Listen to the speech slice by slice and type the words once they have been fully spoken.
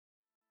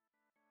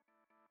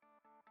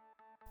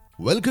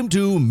Welcome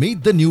to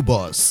Meet the New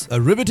Boss,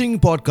 a riveting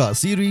podcast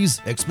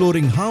series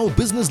exploring how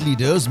business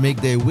leaders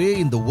make their way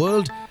in the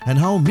world and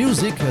how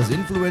music has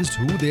influenced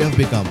who they have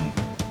become.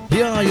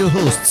 Here are your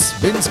hosts,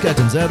 Vince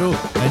Catanzaro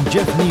and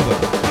Jeff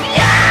Niebuhr.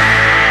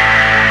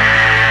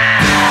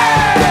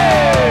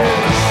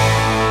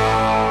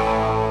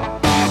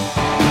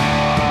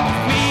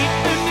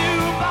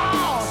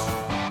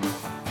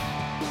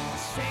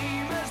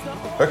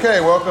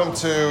 Okay, welcome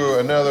to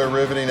another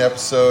riveting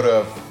episode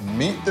of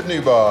Meet the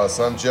New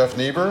Boss. I'm Jeff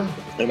Niebuhr.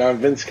 And I'm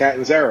Vince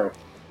Catanzaro.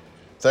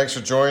 Thanks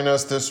for joining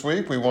us this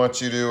week. We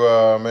want you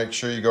to make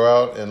sure you go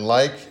out and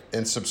like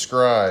and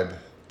subscribe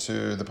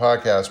to the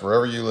podcast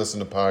wherever you listen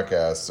to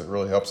podcasts. It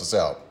really helps us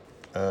out.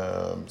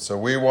 So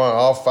we want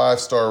all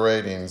 5-star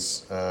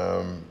ratings,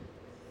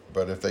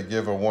 but if they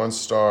give a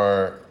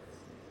 1-star,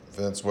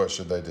 Vince, what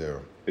should they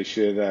do? They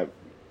should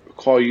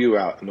call you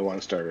out in the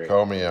 1-star rating.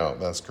 Call me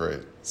out. That's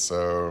great.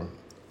 So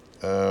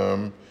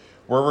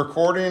we're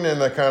recording in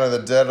the kind of the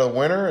dead of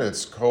winter.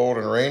 It's cold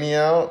and rainy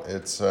out.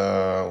 It's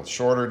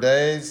shorter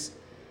days,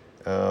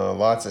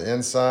 lots of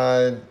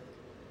inside.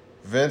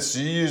 Vince,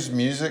 do you use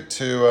music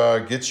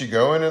to get you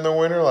going in the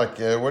winter? Like,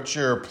 what's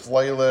your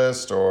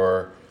playlist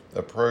or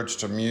approach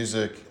to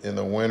music in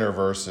the winter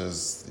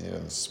versus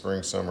the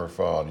spring, summer,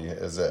 fall?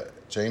 Does that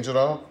change at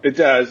all? It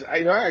does.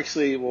 I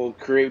actually will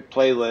create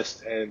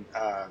playlists and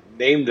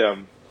name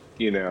them,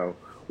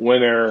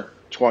 winter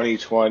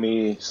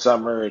 2020,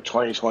 summer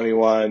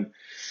 2021.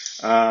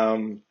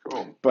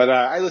 But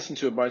I listen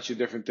to a bunch of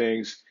different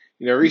things.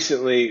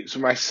 Recently, so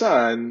my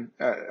son,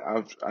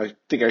 I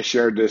think I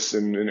shared this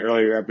in an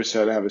earlier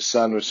episode. I have a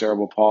son with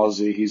cerebral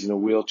palsy. He's in a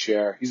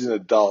wheelchair. He's an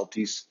adult.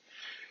 He's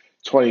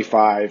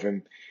 25.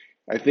 And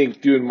I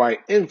think due to my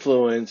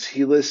influence,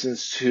 he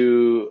listens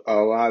to a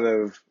lot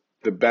of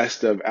the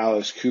best of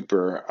Alice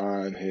Cooper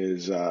on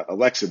his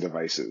Alexa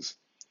devices.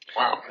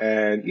 Wow.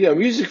 And,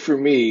 music for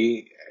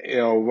me,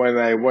 when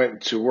I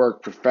went to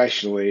work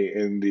professionally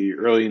in the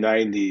early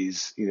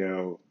 90s,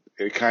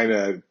 it kind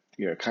of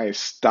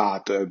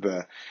stopped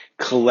the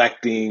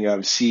collecting of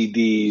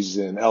CDs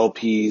and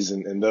LPs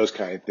and those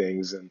kind of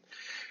things.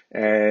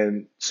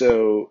 And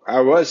so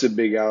I was a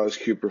big Alice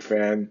Cooper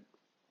fan,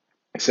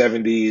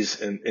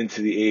 70s and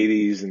into the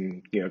 80s.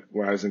 And,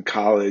 when I was in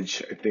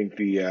college, I think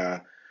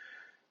the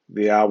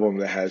album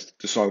that has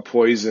the song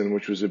Poison,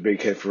 which was a big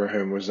hit for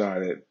him, was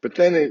on it. But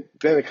then it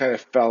kind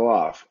of fell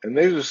off. And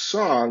there's a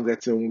song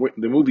that's in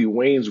the movie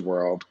Wayne's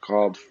World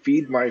called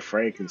Feed My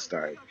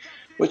Frankenstein,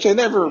 which I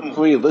never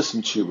really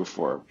listened to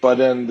before. But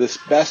in this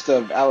best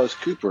of Alice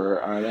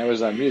Cooper on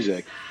Amazon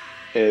Music,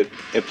 it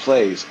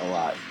plays a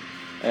lot.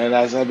 And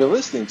as I've been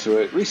listening to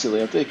it recently,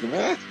 I'm thinking,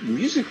 man, that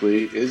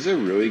musically is a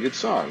really good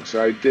song.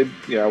 So I did,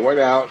 I went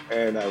out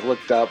and I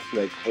looked up,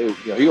 like, hey,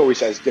 he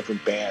always has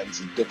different bands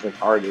and different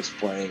artists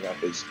playing on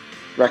his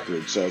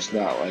record, so it's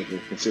not like a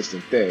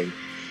consistent thing.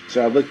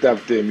 So I looked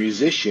up the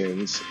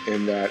musicians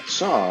in that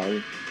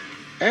song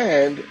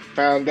and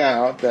found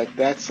out that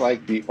that's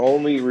like the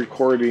only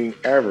recording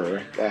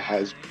ever that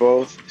has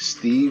both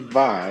Steve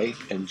Vai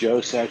and Joe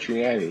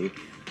Satriani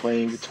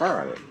playing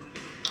guitar on it.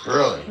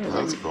 Really?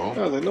 That's cool.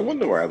 No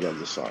wonder why I love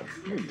this song.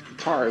 The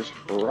guitars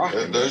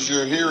rocking. Those are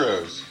your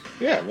heroes.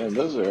 Yeah, man,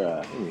 those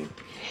are,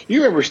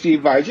 you remember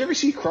Steve Vai. Did you ever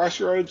see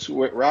Crossroads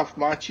with Ralph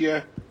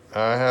Macchio?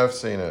 I have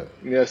seen it.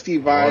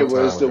 Steve Vai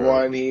was the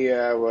one he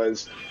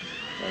was,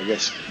 I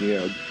guess,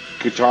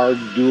 guitar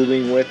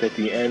dueling with at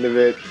the end of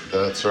it.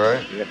 That's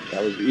right. Yeah,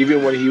 that was,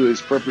 even when he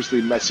was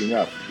purposely messing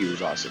up, he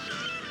was awesome.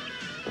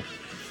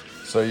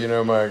 So,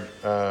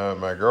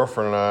 my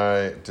girlfriend and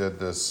I did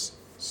this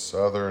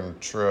southern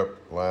trip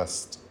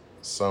last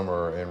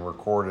summer and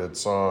recorded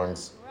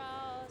songs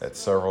at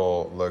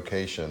several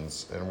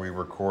locations, and we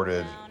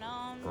recorded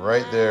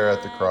right there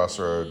at the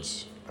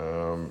Crossroads,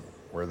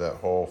 where that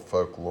whole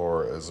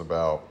folklore is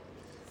about.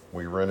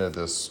 We rented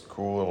this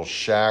cool little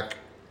shack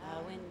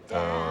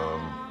and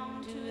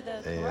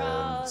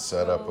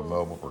set up a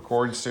mobile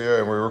recording studio,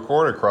 and we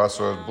recorded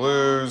Crossroads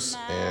Blues,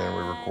 and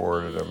we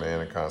recorded A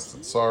Man in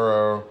Constant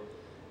Sorrow,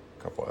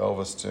 couple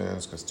Elvis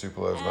tunes, because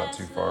Tupelo is not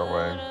too far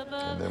away,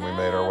 and then we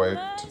made our way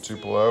to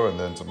Tupelo and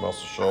then to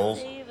Muscle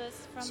Shoals,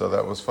 so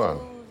that was fun.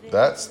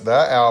 That's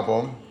that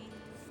album.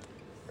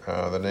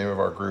 The name of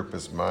our group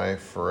is My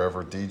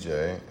Forever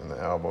DJ, and the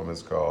album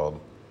is called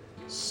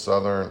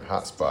Southern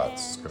Hotspots.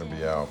 It's going to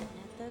be out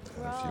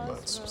in a few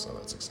months, so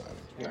that's exciting.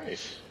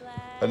 Nice.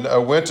 And a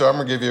winter, I'm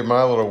going to give you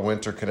my little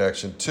winter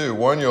connection too.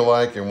 One you'll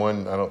like and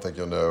one I don't think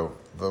you'll know.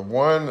 The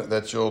one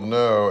that you'll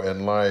know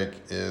and like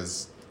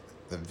is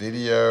the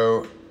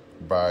video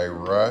by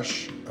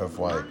Rush of,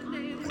 like,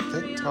 I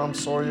think Tom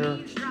Sawyer,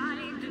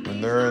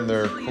 when they're in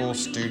their cool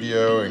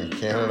studio in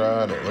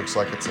Canada and it looks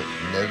like it's at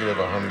negative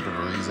 100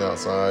 degrees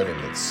outside and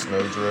it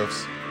snow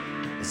drifts.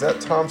 Is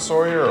that Tom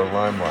Sawyer or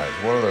Limelight?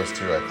 One of those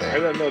two, I think. I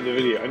don't know the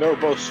video. I know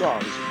both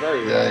songs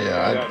very well.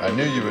 Yeah. I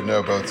knew you would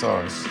know both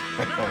songs.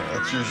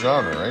 That's your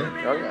genre, right?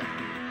 Oh, yeah.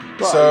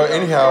 Well, So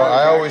anyhow,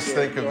 I always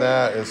think of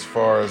that as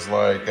far as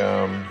like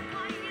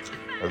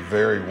a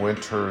very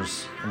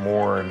winter's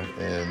morn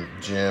and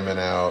jamming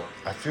out.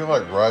 I feel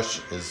like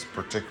Rush is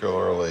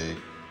particularly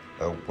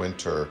a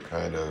winter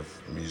kind of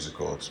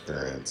musical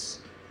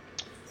experience.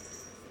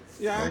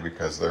 Yeah. Maybe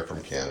because they're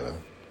from Canada.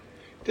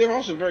 They're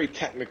also very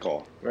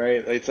technical,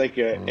 right? It's like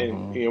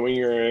and when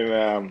you're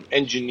in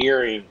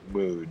engineering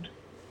mood,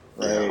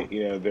 right?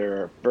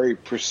 They're very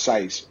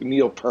precise.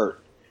 Neil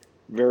Peart,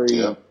 very.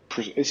 Yep.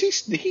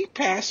 Did he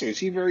pass or is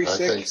he very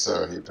sick? I think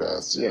so. He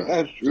passed. Yeah,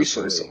 that was just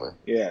recently.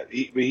 Yeah,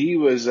 but he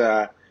was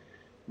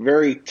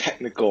very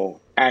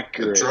technical,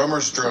 accurate. A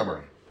drummer's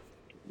drummer.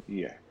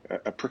 Yeah,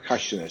 a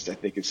percussionist. I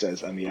think it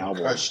says on the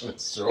album.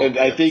 Percussionist. Sure, and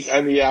I think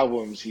on the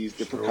albums he's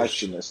the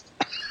percussionist.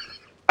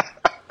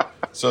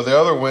 So the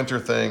other winter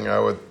thing I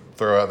would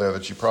throw out there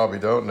that you probably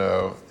don't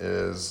know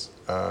is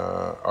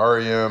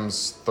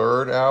REM's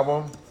third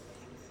album,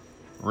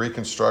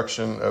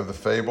 Reconstruction of the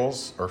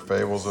Fables, or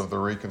Fables of the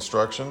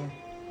Reconstruction,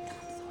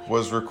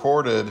 was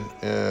recorded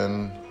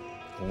in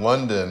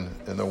London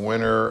in the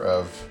winter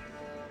of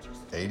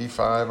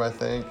 '85, I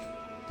think.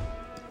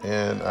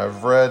 And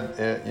I've read,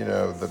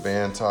 the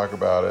band talk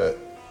about it.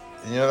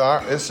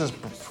 This is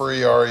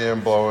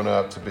pre-REM blowing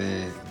up to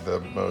be the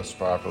most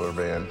popular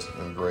band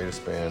and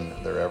greatest band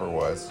there ever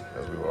was,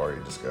 as we've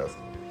already discussed.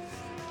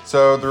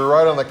 So they're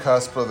right on the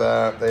cusp of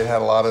that. They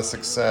had a lot of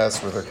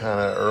success with their kind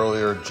of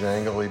earlier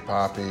jangly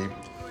poppy.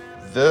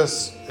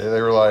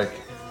 They were like,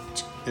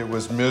 it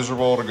was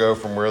miserable to go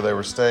from where they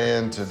were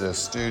staying to the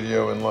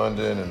studio in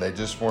London, and they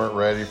just weren't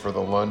ready for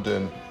the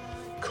London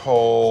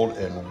cold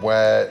and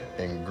wet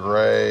and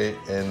gray.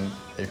 And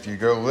if you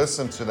go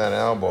listen to that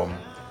album,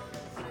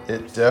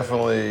 it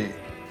definitely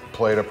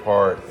played a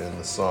part in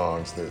the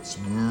songs. It's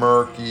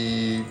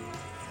murky,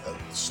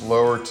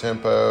 slower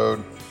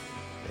tempoed,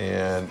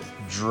 and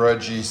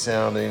drudgy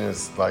sounding.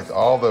 It's like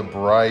all the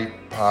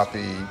bright,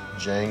 poppy,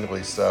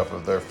 jangly stuff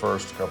of their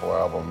first couple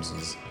albums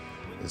is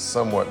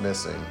somewhat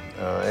missing.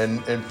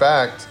 And in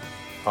fact,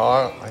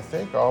 I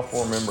think all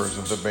four members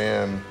of the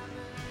band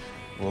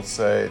will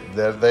say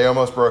that they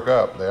almost broke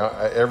up.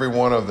 Every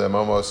one of them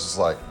almost is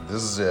like,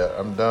 this is it.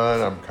 I'm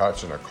done. I'm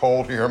catching a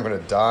cold here. I'm going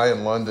to die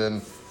in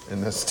London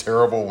in this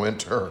terrible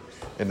winter,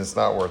 and it's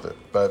not worth it.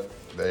 But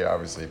they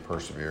obviously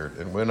persevered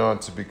and went on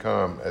to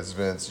become, as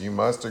Vince, you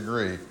must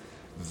agree,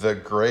 the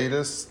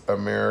greatest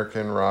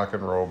American rock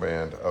and roll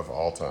band of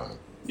all time.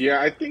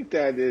 Yeah, I think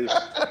that is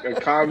a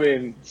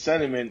common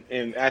sentiment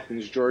in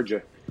Athens,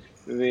 Georgia.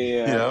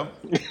 Yeah.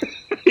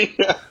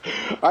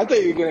 I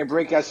thought you were going to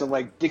break out some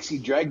like Dixie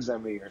Dregs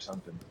on me or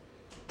something.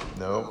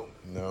 No,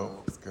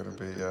 it's going to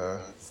be the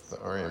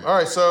REM. All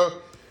right,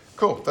 so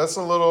cool. That's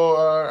a little.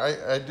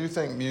 I do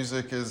think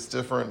music is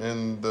different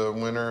in the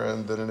winter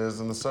than it is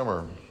in the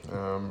summer.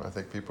 I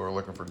think people are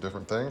looking for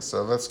different things,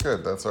 so that's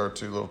good. That's our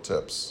two little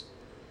tips.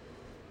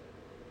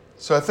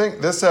 So I think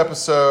this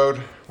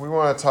episode we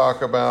want to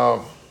talk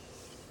about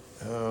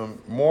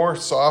more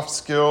soft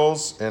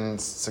skills and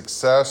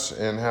success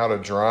and how to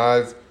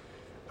drive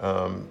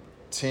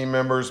team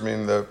members. I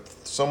mean, the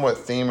somewhat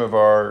theme of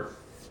our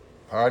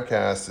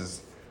podcast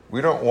is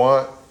we don't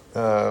want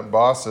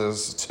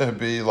bosses to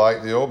be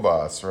like the old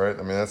boss, right?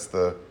 I mean, that's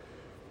the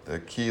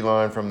key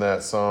line from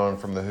that song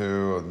from The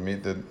Who,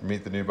 meet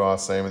the new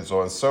boss, same as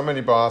well. And so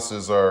many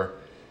bosses are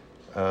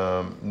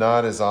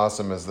not as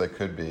awesome as they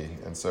could be.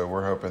 And so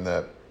we're hoping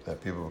that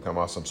people become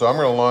awesome. So I'm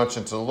going to launch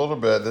into a little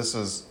bit. This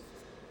is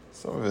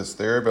some of it's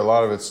theory, but a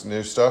lot of it's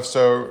new stuff.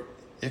 So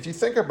if you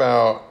think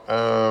about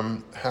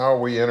how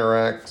we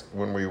interact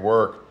when we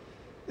work,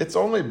 it's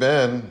only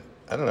been,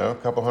 I don't know, a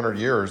couple hundred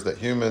years that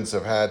humans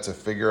have had to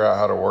figure out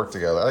how to work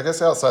together. I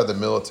guess outside the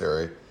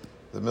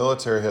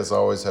military has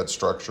always had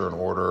structure and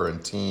order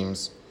and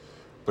teams.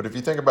 But if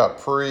you think about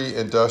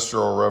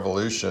pre-industrial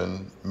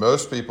revolution,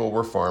 most people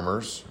were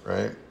farmers,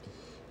 right?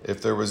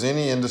 If there was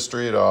any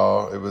industry at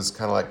all, it was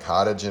kind of like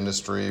cottage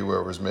industry where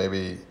it was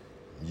maybe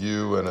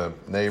you and a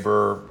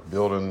neighbor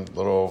building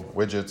little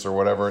widgets or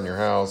whatever in your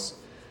house.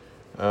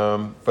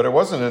 But it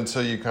wasn't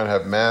until you kind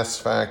of have mass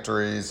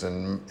factories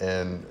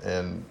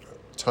and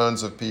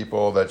tons of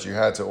people that you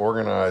had to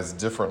organize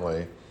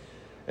differently.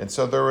 And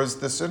so there was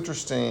this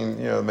interesting,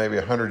 maybe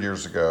 100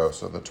 years ago,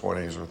 so the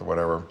 20s or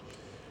whatever,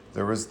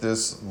 there was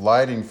this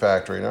lighting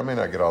factory, and I may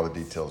not get all the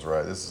details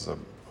right. This is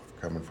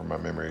coming from my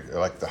memory,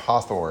 like the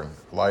Hawthorne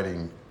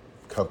Lighting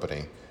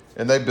Company.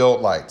 And they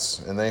built lights,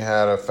 and they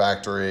had a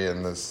factory,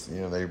 and this,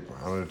 they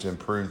wanted to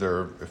improve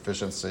their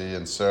efficiency.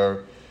 And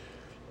so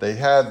they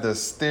had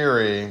this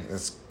theory,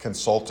 this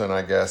consultant,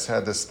 I guess,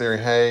 had this theory,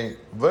 hey,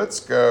 let's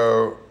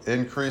go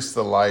increase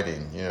the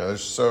lighting.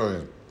 There's so many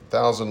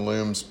 1,000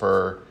 looms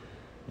per,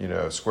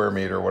 square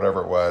meter, whatever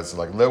it was.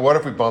 Like, what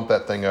if we bump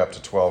that thing up to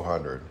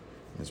 1,200?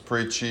 It's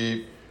pretty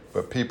cheap,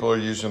 but people are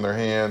using their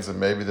hands, and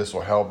maybe this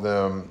will help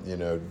them,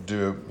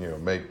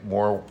 make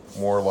more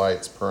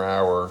lights per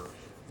hour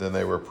than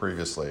they were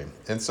previously.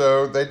 And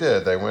so they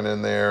did. They went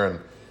in there and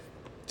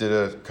did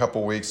a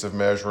couple weeks of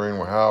measuring.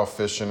 Well, how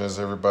efficient is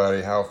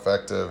everybody? How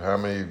effective? How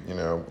many,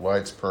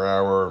 lights per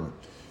hour,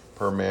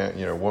 per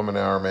man, woman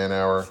hour, man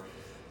hour?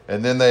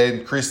 And then they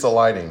increased the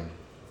lighting.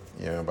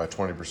 by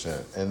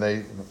 20%, and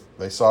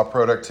they saw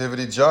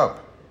productivity jump.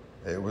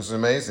 It was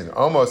amazing,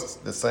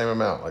 almost the same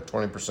amount, like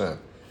 20%.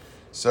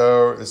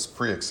 So it's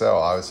pre-Excel,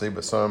 obviously,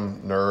 but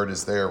some nerd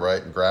is there,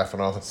 right, and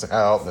graphing all this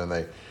out, and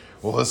then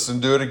let's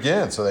do it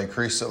again. So they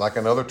increase it like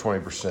another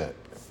 20%.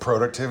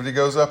 Productivity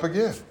goes up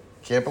again.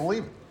 Can't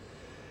believe it.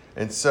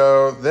 And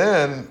so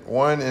then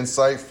one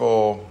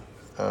insightful,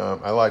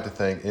 I like to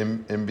think,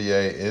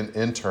 MBA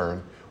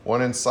intern,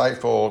 one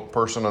insightful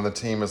person on the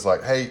team is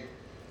like, hey,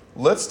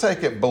 let's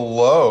take it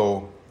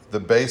below the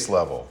base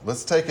level.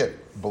 Let's take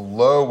it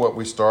below what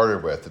we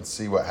started with and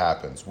see what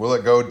happens. Will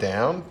it go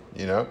down?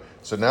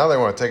 So now they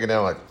want to take it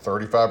down like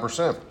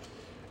 35%.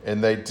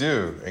 And they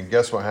do. And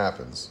guess what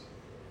happens?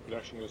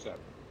 Production goes up.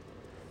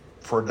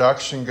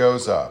 Production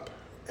goes up.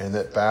 And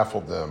that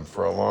baffled them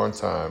for a long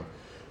time.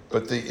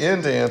 But the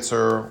end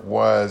answer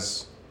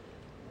was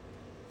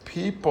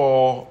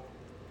people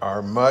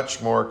are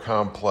much more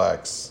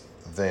complex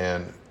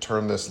than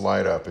turn this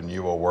light up and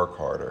you will work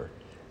harder.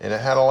 And it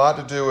had a lot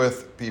to do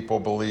with people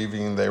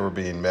believing they were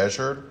being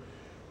measured,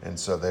 and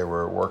so they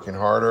were working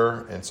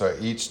harder. And so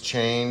each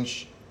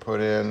change put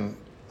in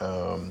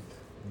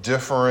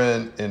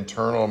different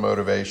internal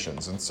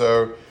motivations. And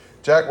so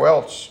Jack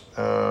Welch,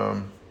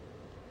 not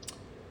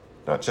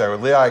Jack,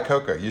 Lee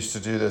Iacocca used to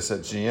do this at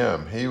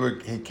GM.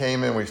 He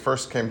came in, we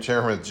first came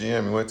chairman of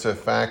GM, he went to a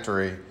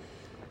factory,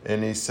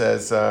 and he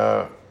says,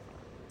 are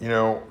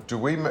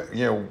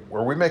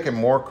we making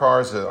more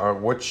cars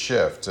on which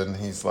shift? And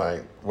he's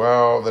like,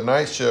 well, the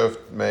night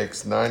shift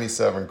makes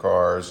 97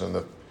 cars, and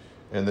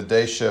the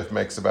day shift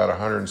makes about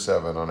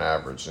 107 on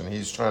average. And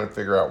he's trying to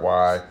figure out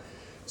why.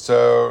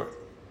 So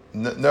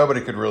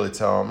nobody could really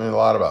tell him. A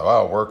lot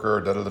about,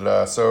 worker,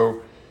 da-da-da-da.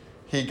 So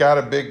he got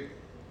a big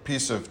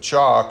piece of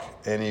chalk,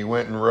 and he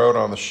went and wrote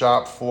on the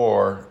shop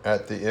floor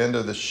at the end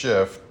of the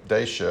shift,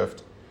 day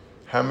shift,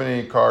 how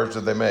many cars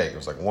did they make? It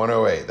was like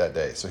 108 that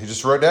day. So he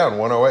just wrote down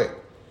 108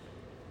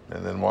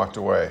 and then walked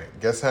away.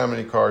 Guess how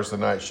many cars the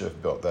night shift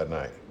built that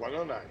night?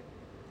 109.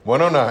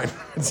 109.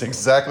 That's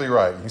exactly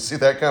right. You see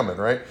that coming,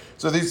 right?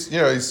 So these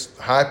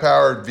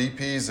high-powered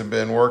VPs have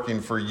been working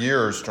for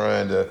years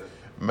trying to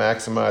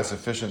maximize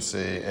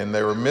efficiency, and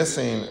they were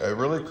missing a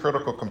really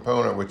critical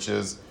component, which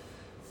is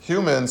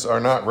humans are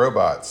not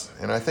robots.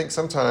 And I think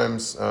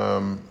sometimes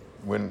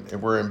when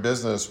we're in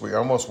business, we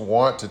almost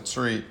want to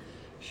treat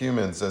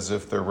humans as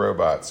if they're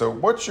robots. So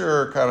what's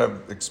your kind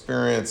of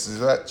experience? Does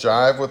that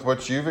jive with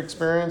what you've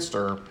experienced,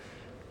 or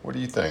what do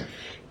you think?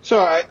 So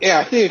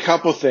I think a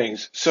couple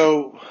things.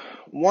 So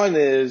one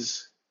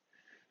is,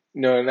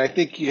 and I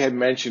think you had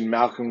mentioned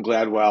Malcolm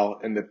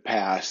Gladwell in the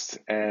past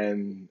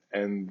and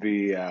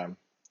the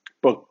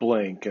book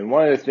Blink. And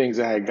one of the things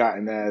I had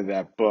gotten out of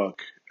that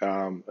book,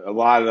 a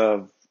lot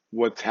of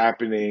what's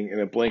happening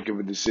in a blink of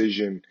a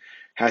decision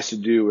has to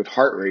do with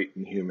heart rate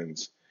in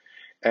humans.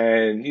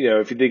 And,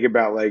 if you think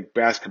about like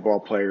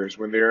basketball players,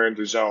 when they're in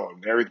the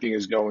zone, everything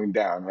is going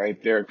down,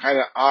 right? They're kind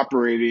of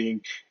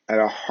operating at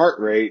a heart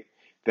rate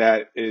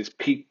that is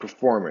peak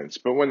performance.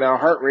 But when our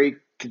heart rate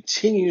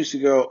continues to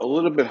go a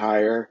little bit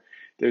higher,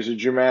 there's a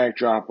dramatic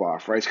drop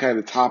off, right? It's kind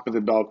of the top of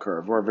the bell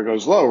curve. Or if it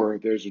goes lower,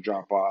 there's a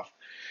drop off.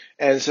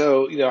 And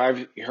so,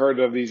 I've heard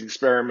of these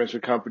experiments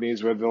with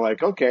companies where they're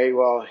like, okay,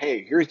 well,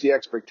 hey, here's the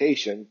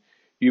expectation.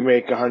 You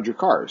make 100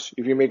 cars.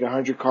 If you make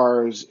 100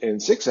 cars in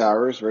 6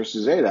 hours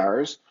versus 8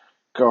 hours,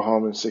 go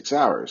home in 6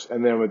 hours.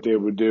 And then what they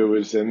would do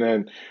is, and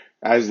then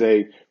as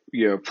they,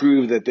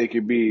 prove that they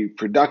could be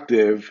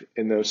productive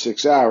in those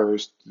 6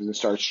 hours, then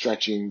start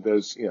stretching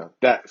those,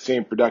 that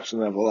same production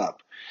level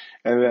up.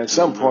 And then at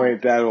some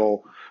point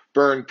that'll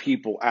burn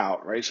people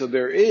out, right? So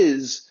there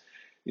is,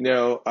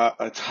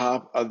 a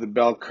top of the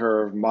bell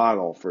curve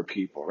model for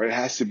people, right? It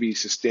has to be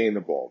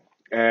sustainable.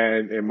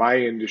 And in my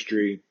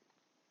industry,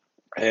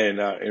 and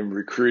in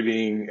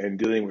recruiting and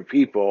dealing with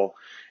people,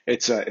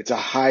 it's a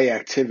high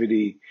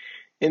activity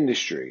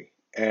industry,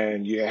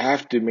 and you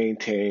have to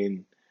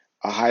maintain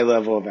a high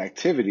level of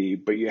activity,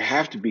 but you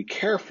have to be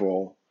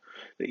careful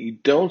that you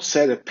don't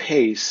set a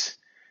pace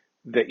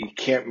that you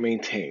can't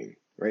maintain,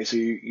 right? So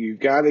you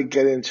got to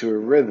get into a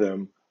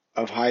rhythm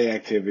of high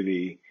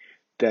activity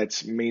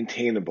that's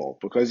maintainable,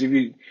 because if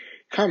you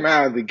come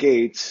out of the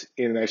gates,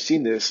 and I've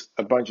seen this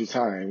a bunch of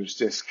times,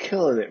 just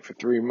killing it for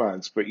 3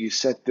 months, but you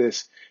set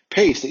this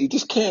pace that you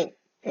just can't,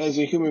 as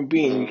a human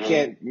being, you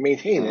can't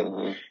maintain it,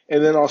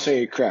 and then all of a sudden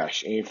you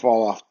crash and you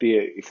fall off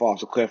the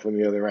cliff on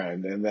the other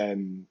end, and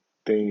then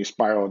you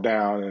spiral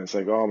down, and it's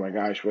like, oh my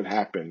gosh, what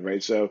happened,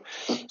 right? So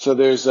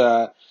there's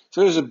a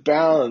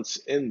balance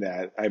in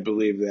that. I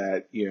believe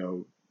that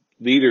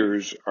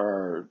leaders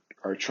are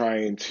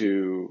trying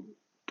to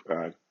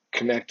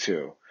connect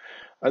to.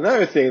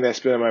 Another thing that's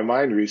been on my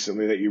mind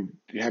recently that you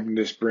happen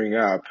to just bring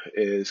up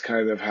is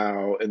kind of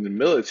how in the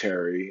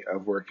military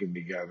of working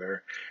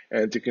together,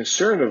 and it's a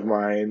concern of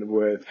mine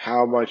with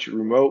how much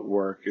remote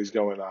work is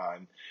going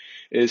on,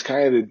 is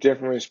kind of the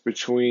difference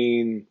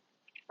between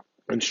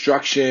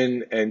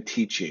instruction and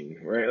teaching,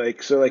 right?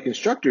 Like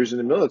instructors in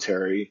the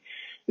military,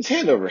 It's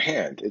hand over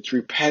hand. It's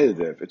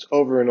repetitive. It's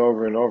over and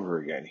over and over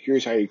again.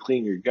 Here's how you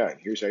clean your gun.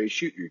 Here's how you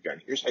shoot your gun.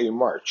 Here's how you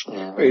march.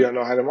 Well, you don't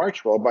know how to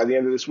march. Well, by the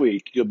end of this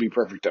week, you'll be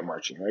perfect at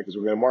marching, right? Because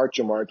we're going to march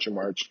and march and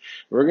march.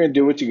 We're going to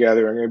do it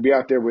together. I'm going to be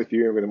out there with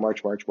you. We're going to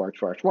march, march,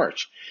 march, march,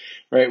 march.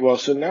 Right? Well,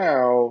 so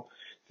now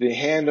the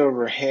hand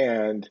over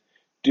hand,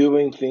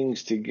 doing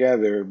things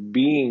together,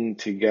 being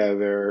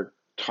together,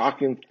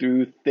 talking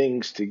through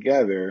things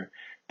together,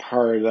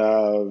 part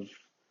of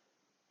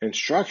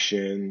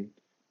instruction,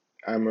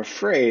 I'm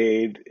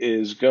afraid,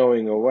 is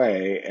going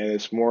away. And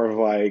it's more of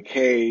like,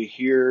 hey,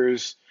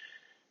 here's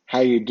how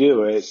you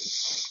do it,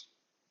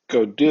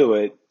 go do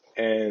it.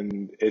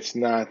 And it's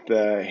not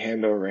the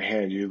hand over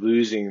hand. You're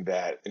losing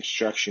that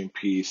instruction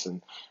piece.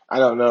 And I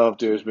don't know if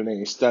there's been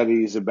any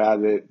studies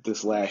about it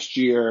this last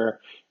year,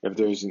 if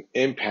there's an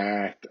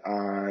impact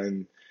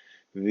on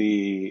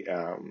the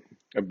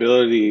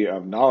ability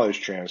of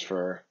knowledge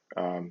transfer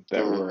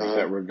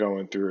that we're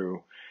going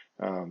through.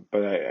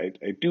 But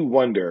I do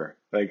wonder,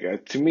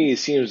 like, to me, it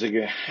seems like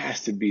it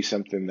has to be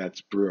something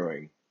that's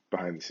brewing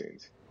behind the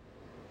scenes.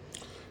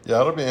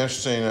 Yeah, it'll be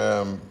interesting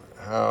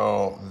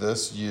how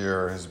this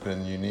year has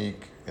been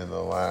unique in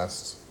the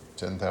last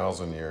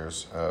 10,000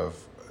 years of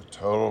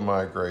total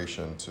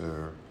migration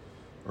to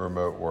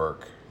remote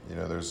work. You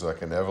know, there's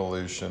like an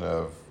evolution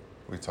of,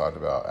 we talked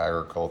about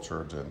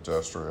agriculture to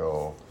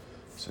industrial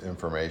to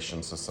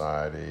information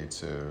society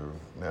to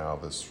now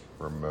this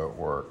remote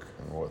work,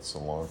 and what's the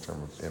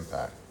long-term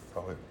impact?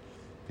 Probably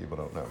people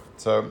don't know.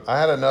 So I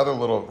had another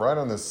little, right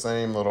on this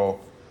same little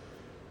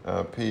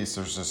piece,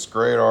 there's this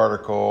great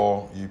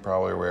article, you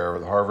probably are aware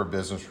of, the Harvard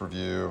Business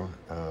Review,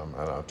 I don't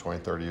know, 20,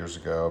 30 years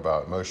ago,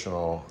 about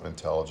emotional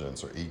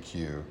intelligence, or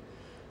EQ.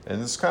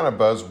 And it's kind of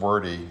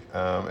buzzwordy,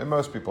 and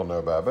most people know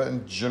about it, but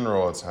in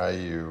general, it's how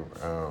you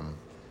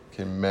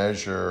can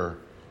measure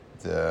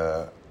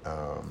the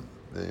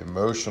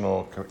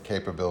emotional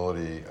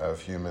capability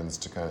of humans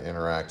to kind of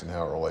interact and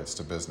how it relates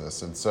to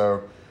business. And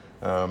so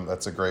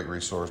that's a great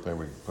resource. Maybe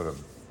we can put a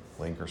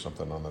link or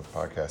something on the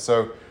podcast.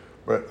 So,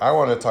 but I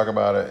want to talk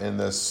about it in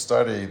this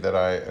study that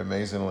I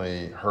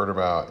amazingly heard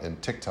about in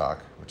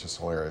TikTok, which is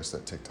hilarious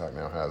that TikTok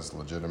now has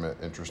legitimate,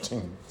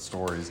 interesting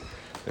stories.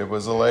 It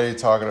was a lady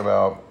talking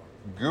about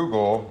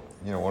Google,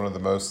 you know, one of the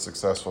most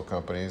successful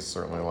companies,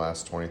 certainly the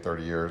last 20,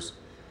 30 years.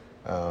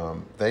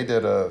 They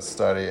did a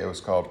study, it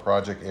was called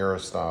Project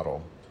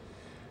Aristotle.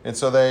 And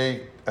so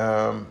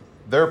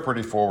they're a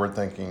pretty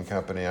forward-thinking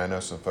company. I know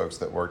some folks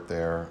that work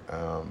there,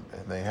 and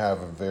they have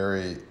a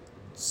very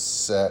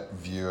set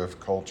view of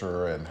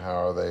culture and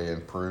how are they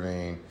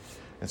improving.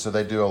 And so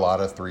they do a lot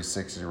of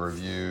 360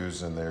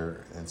 reviews, and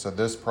so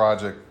this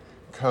project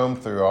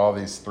combed through all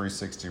these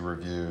 360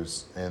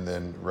 reviews, and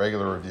then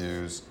regular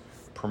reviews,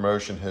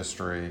 promotion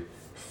history,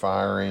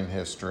 firing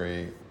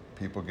history,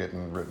 people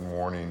getting written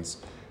warnings.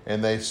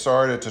 And they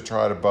started to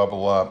try to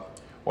bubble up,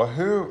 well,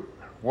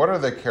 what are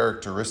the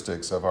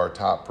characteristics of our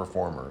top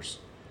performers?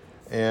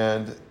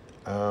 And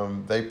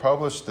they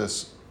published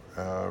this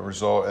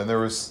result, and there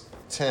was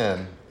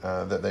 10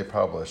 that they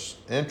published.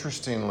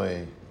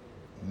 Interestingly,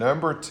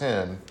 number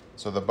 10,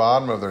 so the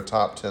bottom of their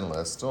top 10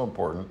 list, still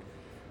important,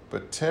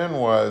 but 10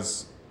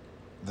 was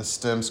the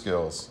STEM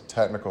skills,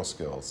 technical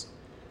skills,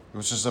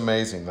 which is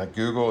amazing. Like,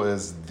 Google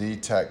is the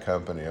tech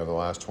company of the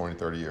last 20,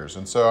 30 years.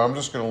 And so I'm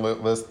just going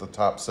to list the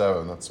top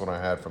 7. That's what I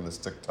had from this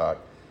TikTok.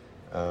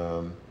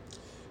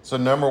 So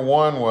number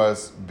 1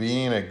 was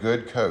being a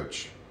good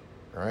coach,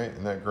 right?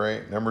 Isn't that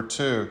great? Number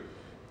 2,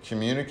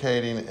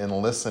 communicating and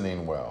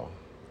listening well.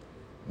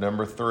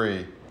 Number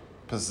 3,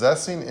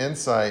 possessing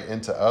insight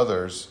into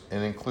others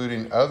and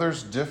including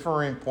others'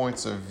 differing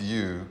points of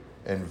view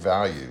and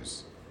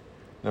values.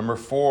 Number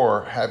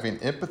 4, having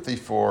empathy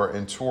for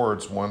and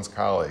towards one's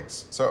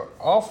colleagues. So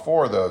all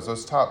 4 of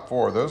those top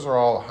 4, those are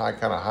all high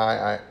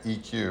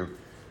EQ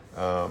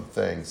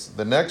things.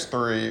 The next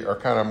 3 are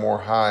kind of more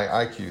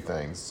high IQ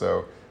things.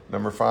 So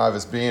number 5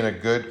 is being a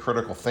good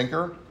critical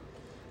thinker.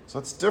 So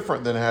it's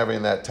different than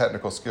having that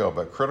technical skill,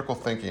 but critical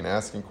thinking,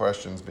 asking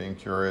questions, being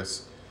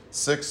curious.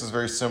 6 is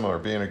very similar,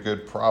 being a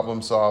good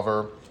problem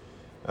solver.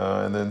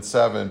 And then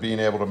 7, being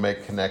able to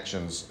make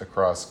connections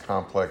across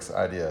complex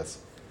ideas.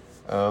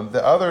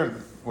 The other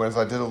was,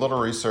 I did a little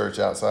research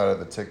outside of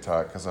the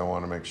TikTok because I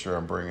want to make sure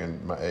I'm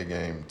bringing my A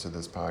game to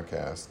this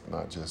podcast,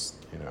 not just,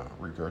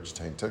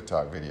 regurgitating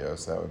TikTok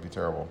videos. That would be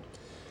terrible.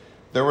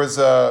 There was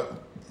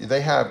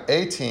they have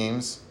A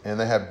teams and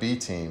they have B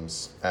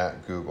teams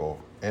at Google.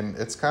 And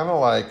it's kind of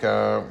like,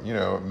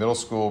 middle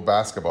school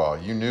basketball.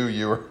 You knew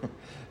you were,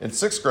 in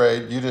 6th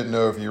grade, you didn't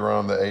know if you were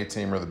on the A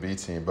team or the B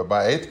team. But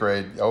by 8th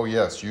grade, oh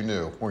yes, you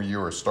knew whether you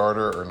were a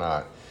starter or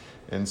not.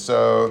 And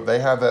so they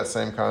have that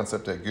same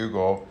concept at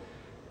Google.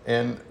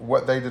 And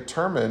what they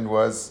determined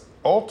was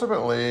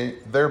ultimately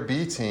their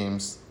B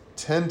teams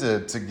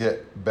tended to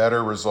get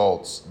better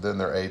results than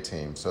their A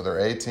teams. So their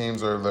A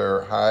teams are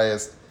their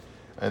highest.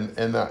 And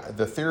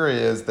the theory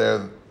is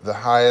they're the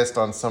highest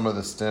on some of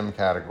the STEM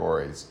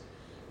categories.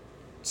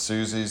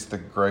 Susie's the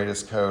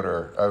greatest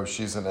coder. Oh,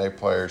 she's an A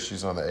player.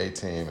 She's on the A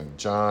team. And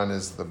John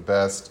is the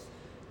best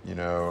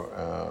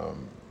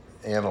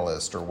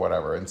analyst or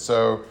whatever. And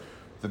so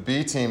the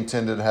B team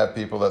tended to have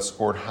people that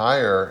scored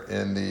higher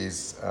in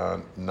these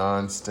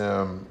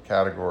non-STEM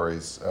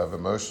categories of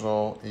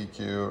emotional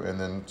EQ and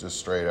then just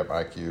straight up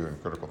IQ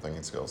and critical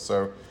thinking skills.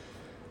 So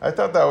I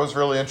thought that was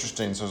really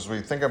interesting. So as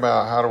we think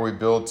about how do we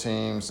build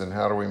teams and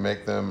how do we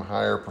make them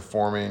higher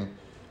performing,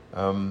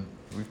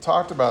 we've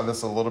talked about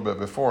this a little bit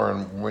before.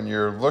 And when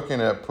you're looking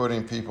at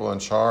putting people in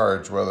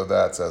charge, whether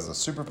that's as a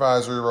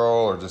supervisory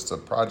role or just a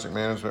project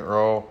management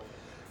role,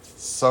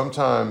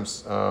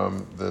 sometimes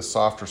the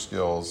softer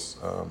skills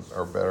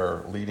are a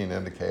better leading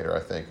indicator,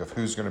 I think, of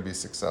who's going to be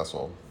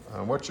successful.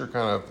 What's your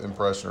kind of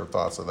impression or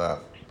thoughts of that?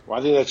 Well,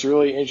 I think that's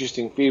really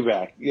interesting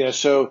feedback.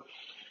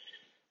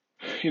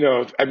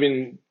 I've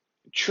been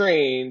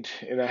trained,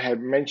 and I had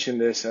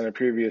mentioned this on a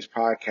previous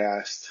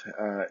podcast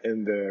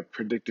in the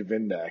predictive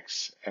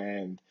index,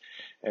 and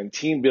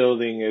team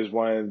building is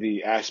one of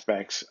the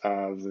aspects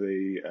of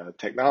the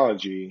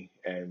technology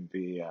and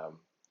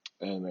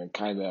then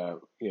kind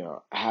of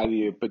how do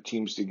you put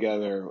teams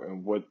together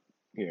and what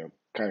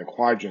kind of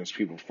quadrants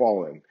people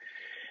fall in,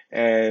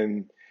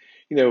 and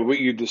what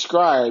you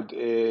described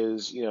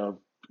is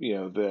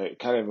the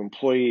kind of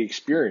employee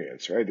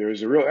experience, right?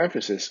 There's a real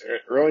emphasis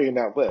early in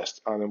that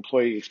list on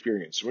employee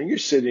experience. When you're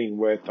sitting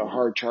with a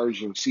hard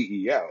charging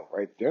CEO,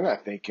 right, they're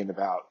not thinking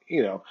about,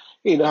 how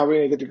we're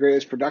going to get the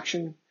greatest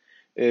production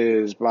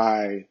is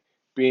by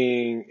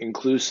being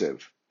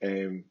inclusive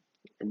and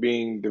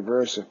being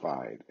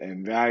diversified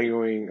and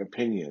valuing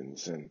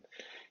opinions. And,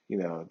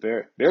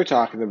 they're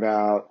talking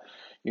about,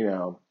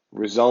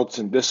 results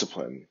and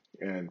discipline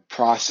and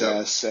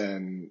process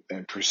and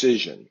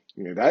precision.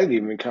 That didn't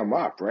even come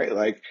up, right?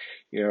 Like,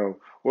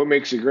 what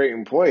makes a great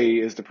employee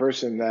is the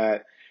person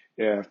that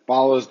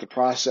follows the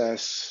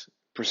process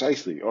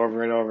precisely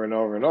over and over and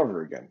over and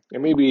over again.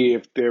 And maybe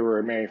if they were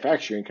a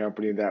manufacturing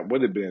company, that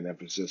would have been an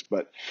emphasis.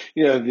 But,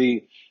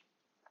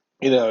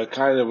 it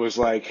kind of was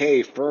like,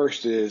 hey,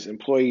 first is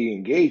employee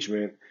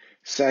engagement.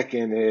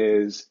 Second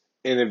is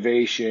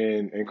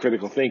innovation and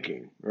critical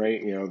thinking,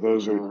 right?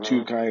 Those are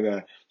two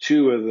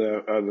of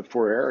the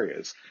four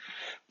areas.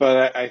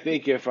 But I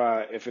think if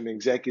an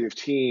executive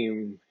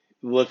team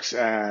looks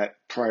at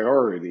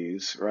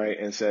priorities, right,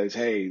 and says,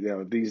 hey,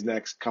 these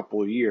next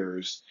couple of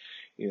years,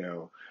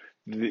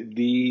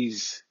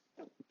 these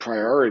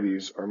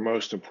priorities are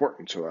most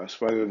important to us,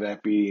 whether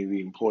that be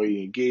the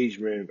employee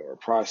engagement or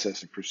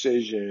process of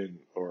precision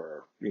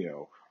or,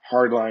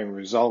 hardline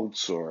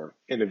results or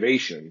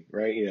innovation,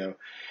 right?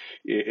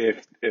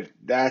 If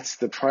that's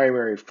the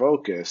primary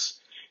focus,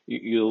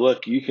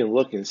 you can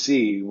look and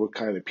see what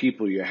kind of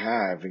people you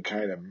have and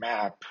kind of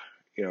map,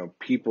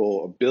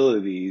 people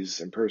abilities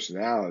and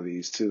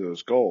personalities to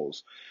those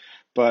goals.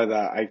 But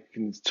I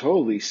can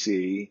totally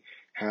see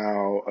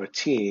how a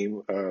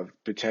team of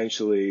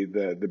potentially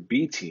the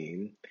B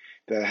team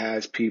that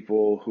has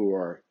people who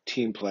are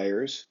team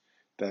players,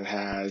 that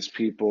has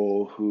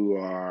people who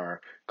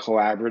are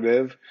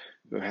collaborative,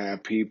 that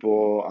have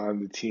people on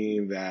the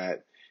team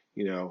that,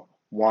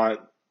 want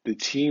the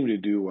team to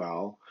do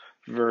well,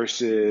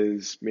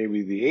 versus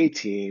maybe the A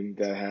team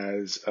that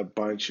has a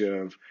bunch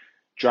of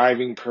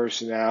driving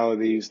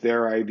personalities.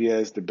 Their idea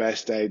is the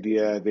best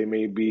idea. They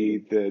may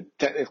be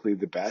technically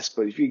the best,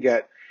 but if you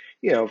get,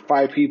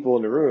 5 people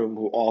in the room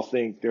who all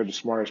think they're the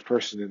smartest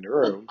person in the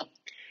room,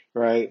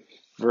 right?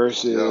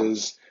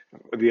 Versus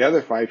the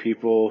other 5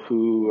 people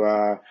who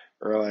are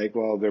like,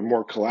 well, they're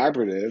more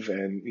collaborative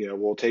and,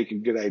 we'll take a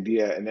good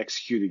idea and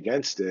execute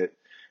against it.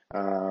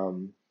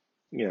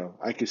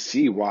 I could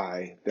see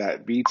why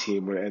that B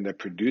team would end up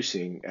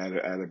producing at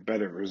a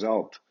better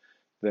result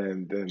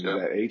than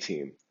that A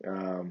team.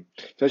 So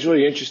that's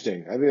really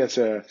interesting. I think that's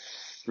a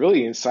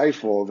really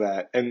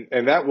insightful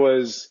and that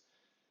was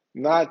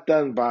not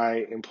done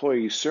by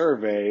employee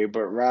survey,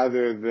 but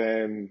rather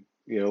than,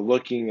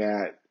 looking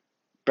at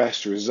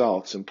best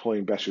results and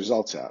pulling best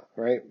results out,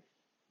 right?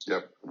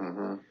 Yep.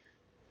 Mm-hmm.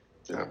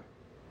 Yeah.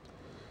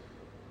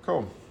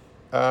 Cool.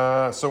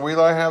 So we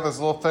have this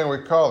little thing we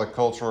call the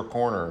cultural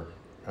corner.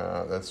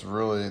 That's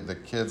really, the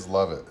kids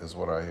love it, is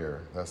what I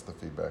hear. That's the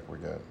feedback we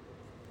get.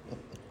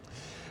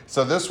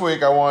 So this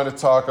week I wanted to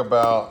talk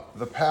about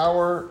the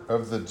power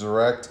of the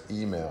direct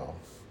email.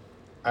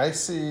 I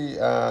see,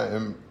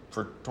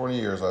 for 20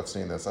 years I've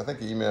seen this. I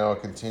think email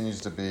continues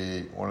to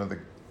be one of the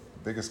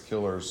biggest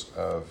killers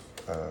of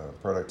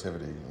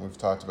productivity. We've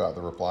talked about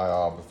the reply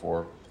all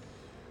before.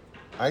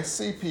 I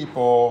see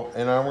people,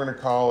 and I'm going to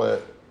call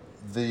it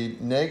the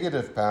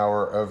negative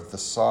power of the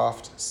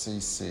soft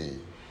CC.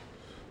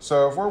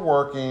 So if we're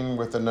working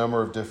with a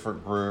number of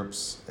different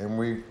groups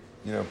and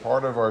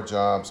part of our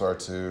jobs are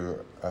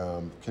to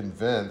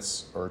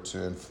convince or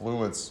to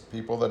influence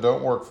people that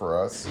don't work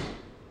for us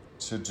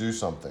to do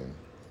something,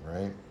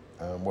 right?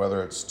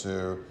 Whether it's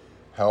to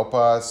help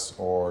us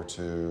or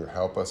to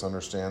help us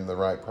understand the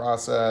right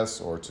process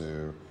or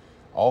to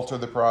alter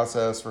the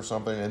process for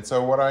something. And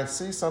so what I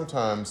see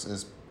sometimes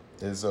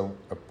is a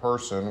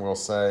person will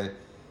say,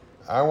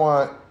 I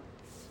want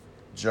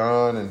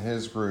John and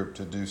his group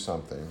to do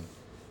something.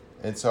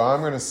 And so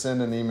I'm going to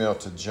send an email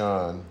to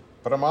John,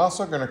 but I'm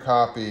also going to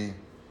copy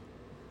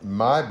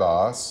my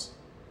boss,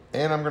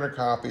 and I'm going to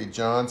copy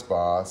John's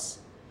boss.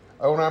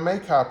 Oh, and I may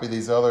copy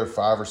these other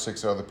 5 or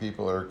 6 other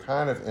people that are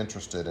kind of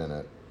interested in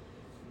it,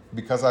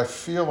 because I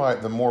feel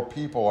like the more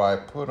people I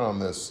put on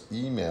this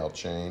email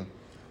chain,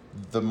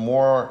 the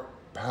more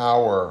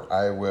power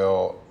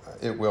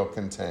it will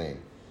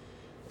contain.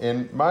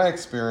 In my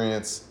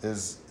experience,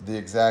 is the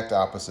exact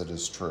opposite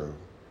is true.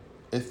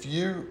 If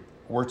you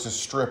were to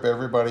strip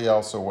everybody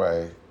else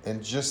away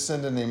and just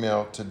send an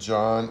email to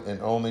John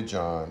and only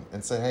John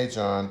and say, hey,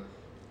 John,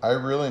 I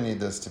really need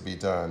this to be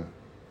done.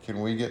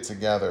 Can we get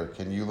together?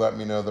 Can you let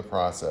me know the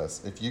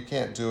process? If you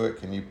can't do it,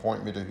 can you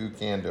point me to who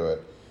can do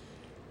it?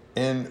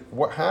 And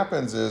what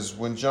happens is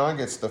when John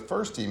gets the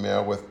first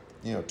email with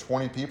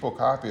 20 people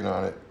copied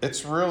on it,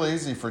 it's real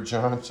easy for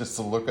John just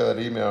to look at that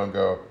email and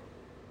go,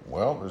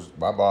 well,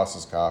 my boss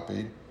is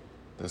copied.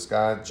 This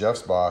guy,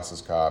 Jeff's boss,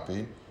 is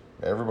copied.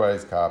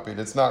 Everybody's copied.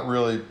 It's not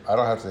really, I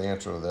don't have to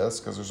answer to this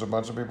because there's a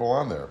bunch of people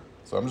on there.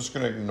 So I'm just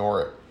going to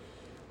ignore it.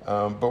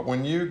 But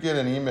when you get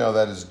an email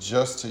that is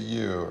just to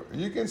you,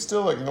 you can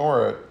still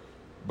ignore it,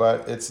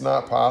 but it's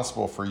not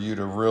possible for you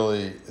to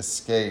really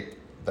escape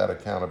that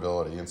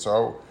accountability. And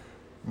so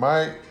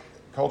my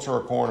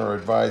Cultural Corner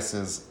advice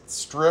is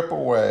strip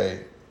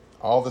away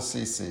all the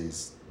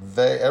CCs.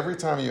 Every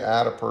time you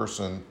add a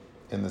person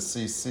in the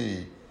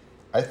CC,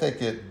 I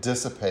think it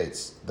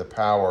dissipates the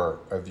power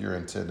of your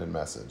intended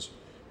message.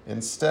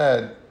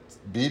 Instead,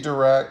 be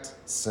direct,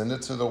 send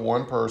it to the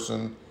one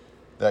person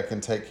that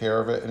can take care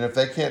of it. And if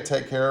they can't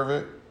take care of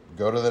it,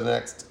 go to the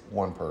next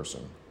one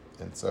person.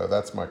 And so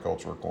that's my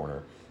Cultural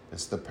Corner.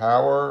 It's the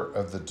power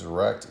of the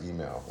direct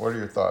email. What are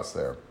your thoughts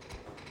there?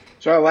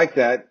 So I like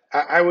that.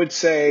 I would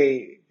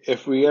say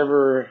if we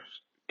ever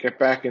get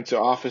back into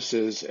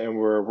offices and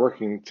we're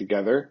working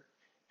together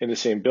in the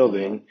same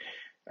building,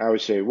 I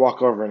would say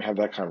walk over and have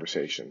that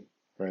conversation,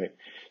 right?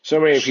 So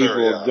many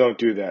people don't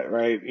do that,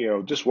 right?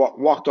 Just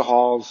walk the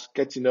halls,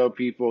 get to know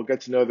people,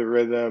 get to know the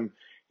rhythm,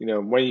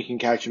 when you can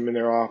catch them in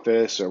their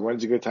office or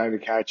when's a good time to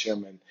catch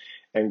them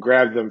and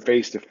grab them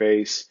face to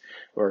face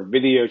or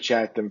video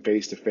chat them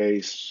face to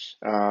face,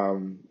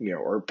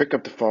 or pick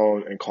up the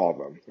phone and call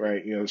them,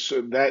 right?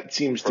 So that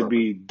seems to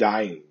be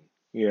dying,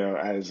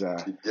 as a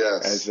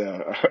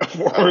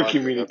form of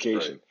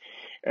communication.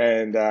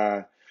 And,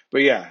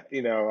 but yeah,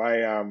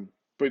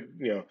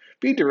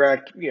 be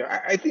direct.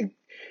 I think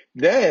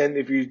then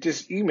if you're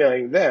just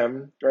emailing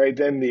them, right,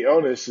 then the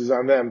onus is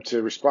on them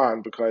to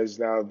respond because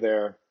now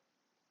there's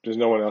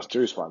no one else to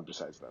respond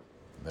besides them.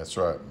 That's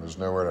right. There's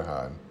nowhere to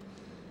hide.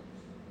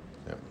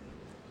 Yeah.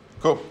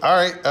 Cool. All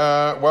right.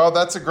 Well,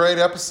 that's a great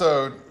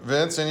episode.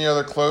 Vince, any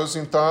other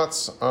closing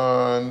thoughts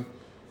on,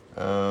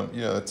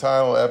 the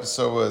title of the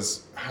episode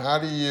was, how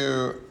do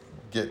you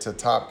get to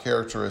top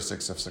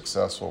characteristics of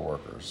successful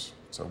workers?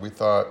 So we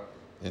thought,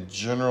 in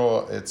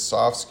general, it's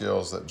soft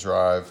skills that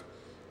drive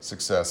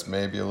success,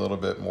 maybe a little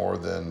bit more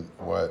than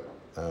what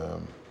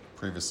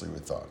previously we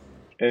thought.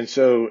 And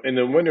so in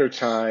the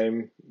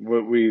wintertime,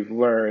 what we've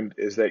learned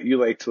is that you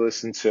like to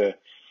listen to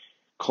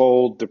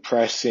cold,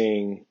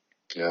 depressing,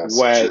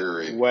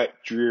 wet,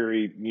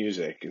 dreary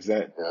music. Is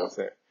that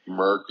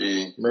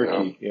murky?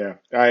 Yeah.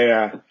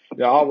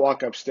 I'll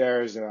walk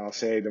upstairs and I'll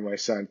say to my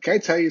son, "Can I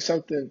tell you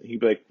something?" He'd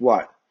be like,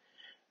 "What?"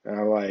 And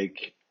I'm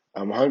like,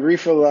 "I'm hungry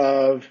for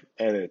love,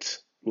 and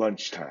it's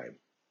lunchtime."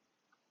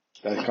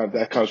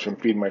 That comes from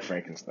Feed My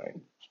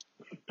Frankenstein.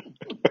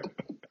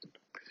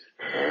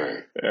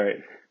 All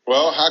right.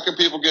 Well, how can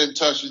people get in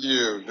touch with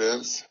you,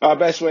 Vince?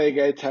 Best way to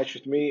get in touch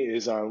with me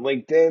is on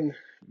LinkedIn,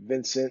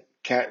 Vincent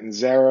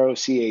Catanzaro,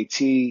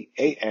 Catanzaro.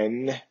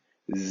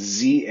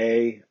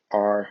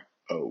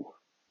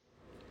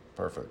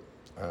 Perfect.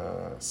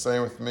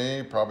 Same with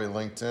me, probably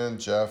LinkedIn,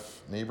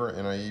 Jeff Niebuhr,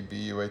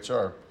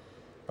 Niebuhr.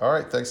 All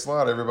right, thanks a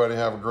lot, everybody.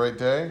 Have a great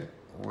day.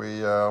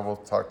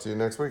 We'll talk to you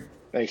next week.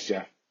 Thanks,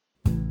 Jeff.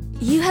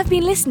 You have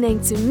been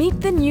listening to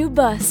Meet the New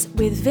Boss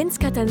with Vince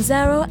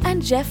Catanzaro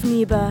and Jeff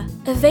Niebuhr.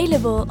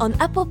 Available on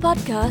Apple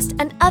Podcast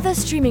and other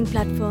streaming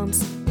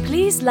platforms.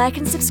 Please like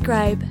and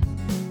subscribe.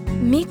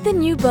 Meet the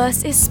New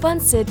Boss is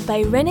sponsored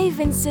by Renee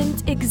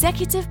Vincent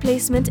Executive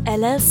Placement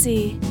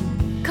LLC.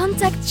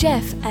 Contact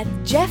Jeff at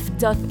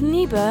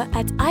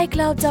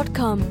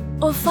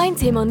jeff.niebuhr@icloud.com or find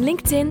him on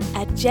LinkedIn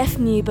at Jeff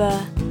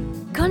Niebuhr.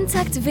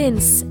 Contact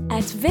Vince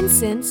at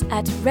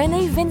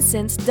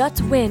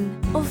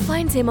vincent@reneevincent.win or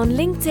find him on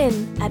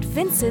LinkedIn at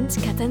Vincent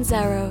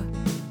Catanzaro.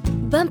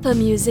 Bumper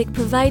music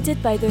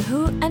provided by The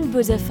Who and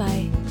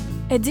Buddhify.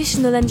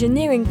 Additional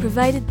engineering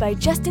provided by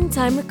Just In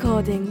Time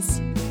Recordings.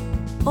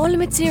 All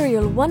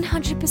material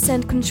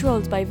 100%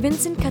 controlled by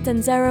Vincent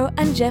Catanzaro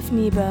and Jeff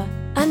Niebuhr.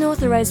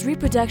 Unauthorized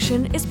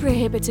reproduction is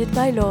prohibited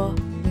by law.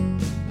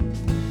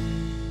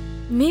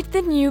 Meet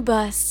the New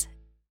Boss.